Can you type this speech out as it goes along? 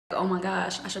Oh my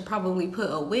gosh, I should probably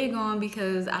put a wig on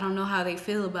because I don't know how they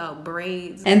feel about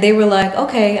braids. And they were like,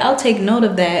 okay, I'll take note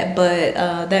of that, but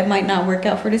that might not work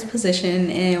out for this position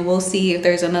and we'll see if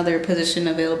there's another position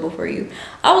available for you.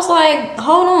 I was like,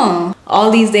 hold on. All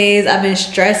these days I've been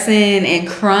stressing and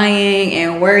crying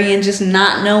and worrying, just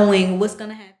not knowing what's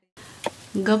gonna happen.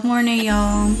 Good morning,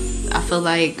 y'all. I feel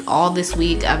like all this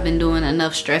week I've been doing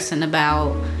enough stressing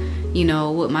about, you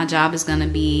know, what my job is gonna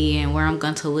be and where I'm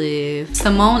going to live.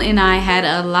 Simone and I had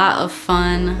a lot of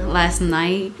fun last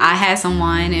night. I had some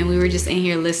wine and we were just in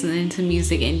here listening to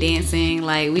music and dancing.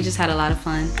 Like, we just had a lot of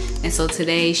fun. And so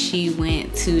today she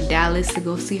went to Dallas to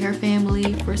go see her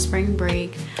family for spring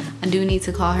break. I do need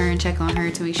to call her and check on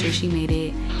her to make sure she made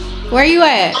it. Where you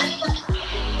at?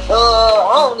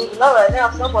 I don't even know right now,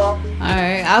 somewhere.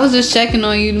 Alright, I was just checking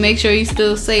on you to make sure you're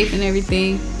still safe and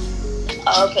everything.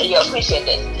 Okay, yeah, appreciate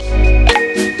that.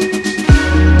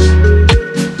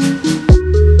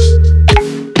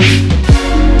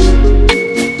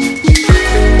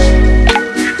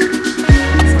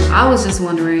 I was just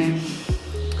wondering,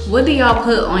 what do y'all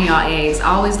put on y'all eggs? I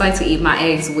always like to eat my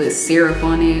eggs with syrup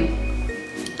on it.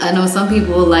 I know some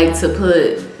people like to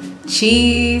put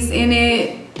cheese in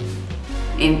it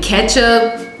and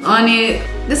ketchup on it.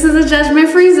 This is a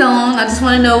judgment-free zone. I just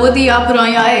want to know, what do y'all put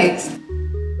on y'all eggs?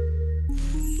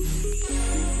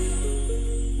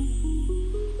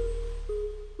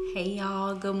 Hey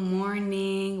y'all, good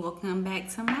morning. Welcome back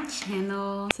to my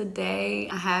channel. Today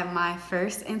I had my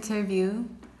first interview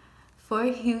for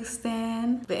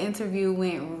Houston. The interview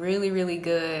went really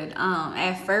good.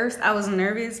 At first I was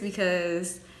nervous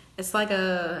because it's like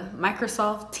a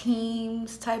Microsoft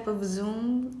Teams type of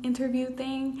Zoom interview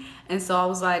thing. And so I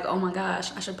was like, oh my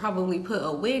gosh, I should probably put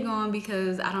a wig on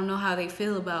because I don't know how they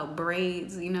feel about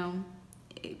braids, you know?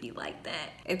 It'd be like that.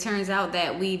 It turns out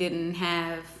that we didn't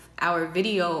have our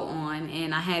video on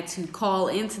and I had to call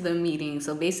into the meeting.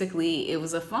 So basically it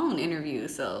was a phone interview.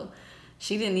 So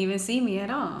she didn't even see me at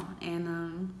all.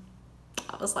 And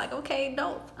I was like, okay,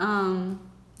 dope.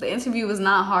 The interview was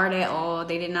not hard at all.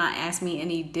 They did not ask me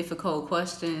any difficult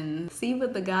questions. See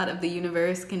what the God of the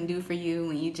universe can do for you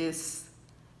when you just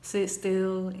sit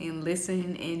still and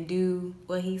listen and do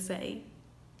what he say.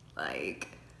 Like,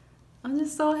 I'm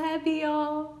just so happy,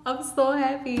 y'all. I'm so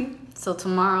happy. So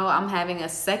tomorrow I'm having a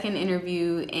second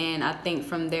interview and I think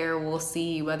from there we'll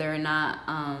see whether or not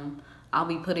I'll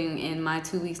be putting in my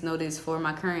 2 weeks notice for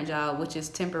my current job, which is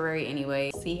temporary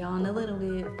anyway. See y'all in a little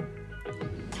bit.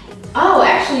 Oh,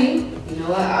 actually, you know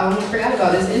what? I almost forgot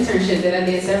about this internship that I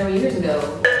did several years ago.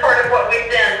 That's part of what we've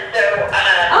done, so,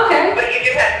 okay. But you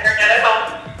do have internet at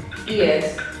home?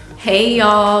 Yes. Hey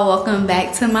y'all, welcome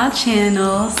back to my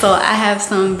channel. So I have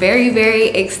some very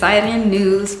exciting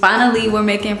news. Finally, we're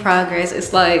making progress.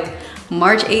 It's like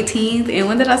March 18th, and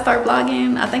when did I start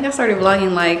vlogging? I think I started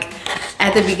vlogging like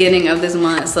at the beginning of this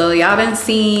month. So y'all been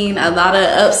seeing a lot of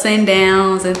ups and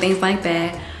downs and things like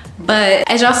that. But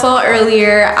as y'all saw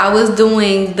earlier, I was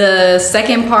doing the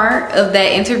second part of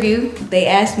that interview. They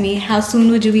asked me, how soon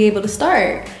would you be able to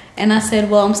start? And I said,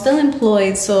 well, I'm still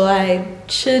employed, so I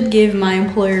should give my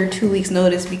employer 2 weeks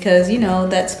notice because, you know,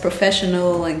 that's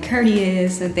professional and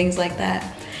courteous and things like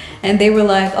that. And they were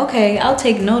like, okay, I'll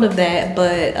take note of that,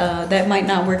 but that might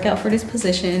not work out for this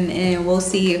position and we'll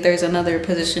see if there's another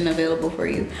position available for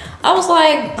you. I was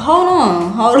like, hold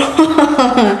on.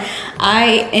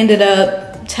 I ended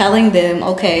up telling them,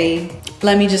 okay,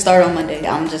 let me just start on Monday.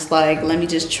 I'm just like, let me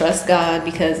just trust God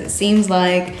because it seems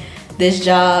like this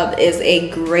job is a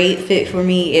great fit for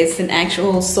me. It's an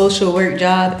actual social work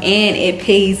job and it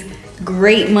pays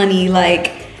great money.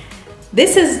 Like,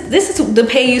 this is the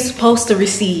pay you're supposed to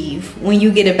receive when you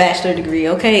get a bachelor degree,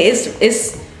 okay?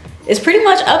 It's pretty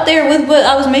much up there with what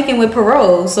I was making with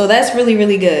Parole, so that's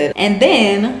really good. And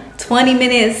then 20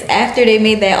 minutes after they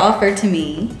made that offer to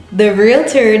me, the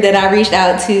realtor that I reached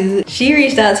out to, she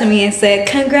reached out to me and said,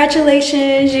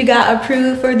 congratulations, you got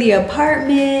approved for the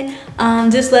apartment.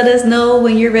 Just let us know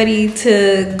when you're ready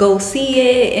to go see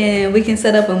it and we can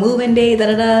set up a moving date,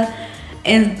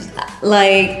 And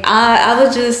like, I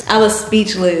was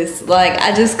speechless. Like,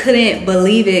 I just couldn't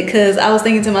believe it because I was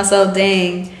thinking to myself,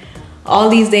 dang, all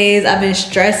these days I've been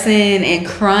stressing and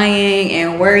crying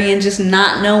and worrying, just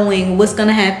not knowing what's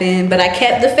gonna happen. But I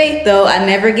kept the faith though. I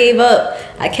never gave up.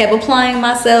 I kept applying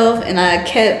myself and I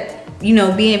kept, you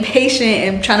know, being patient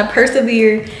and trying to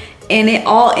persevere. And it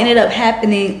all ended up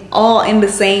happening all in the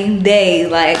same day.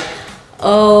 Like,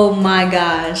 oh my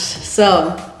gosh.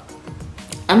 So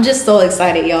I'm just so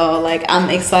excited, y'all. Like, I'm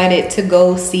excited to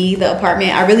go see the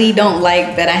apartment. I really don't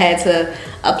like that I had to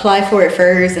apply for it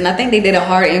first, and I think they did a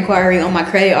hard inquiry on my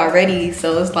credit already,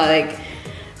 so it's like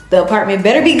The apartment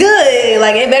better be good.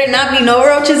 Like, it better not be no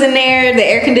roaches in there. The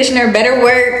air conditioner better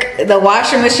work. The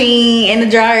washing machine and the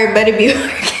dryer better be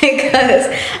working, because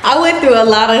I went through a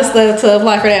lot of stuff to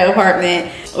apply for that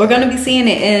apartment. We're gonna be seeing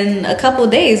it in a couple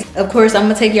days. Of course, I'm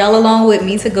gonna take y'all along with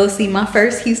me to go see my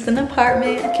first Houston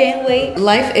apartment. I can't wait.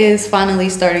 Life is finally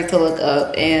starting to look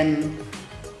up, and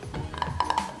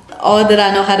all that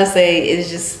I know how to say is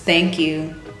just thank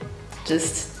you.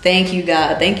 Just thank you,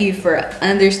 God. Thank you for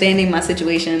understanding my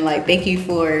situation. Like, thank you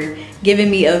for giving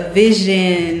me a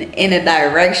vision and a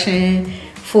direction,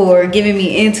 for giving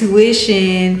me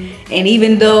intuition. And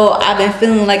even though I've been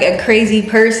feeling like a crazy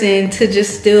person, to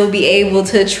just still be able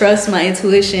to trust my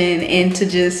intuition and to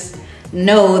just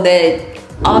know that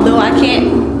although I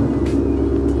can't,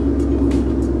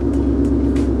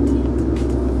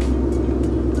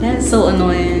 that's so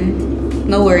annoying.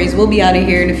 No worries, we'll be out of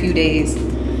here in a few days.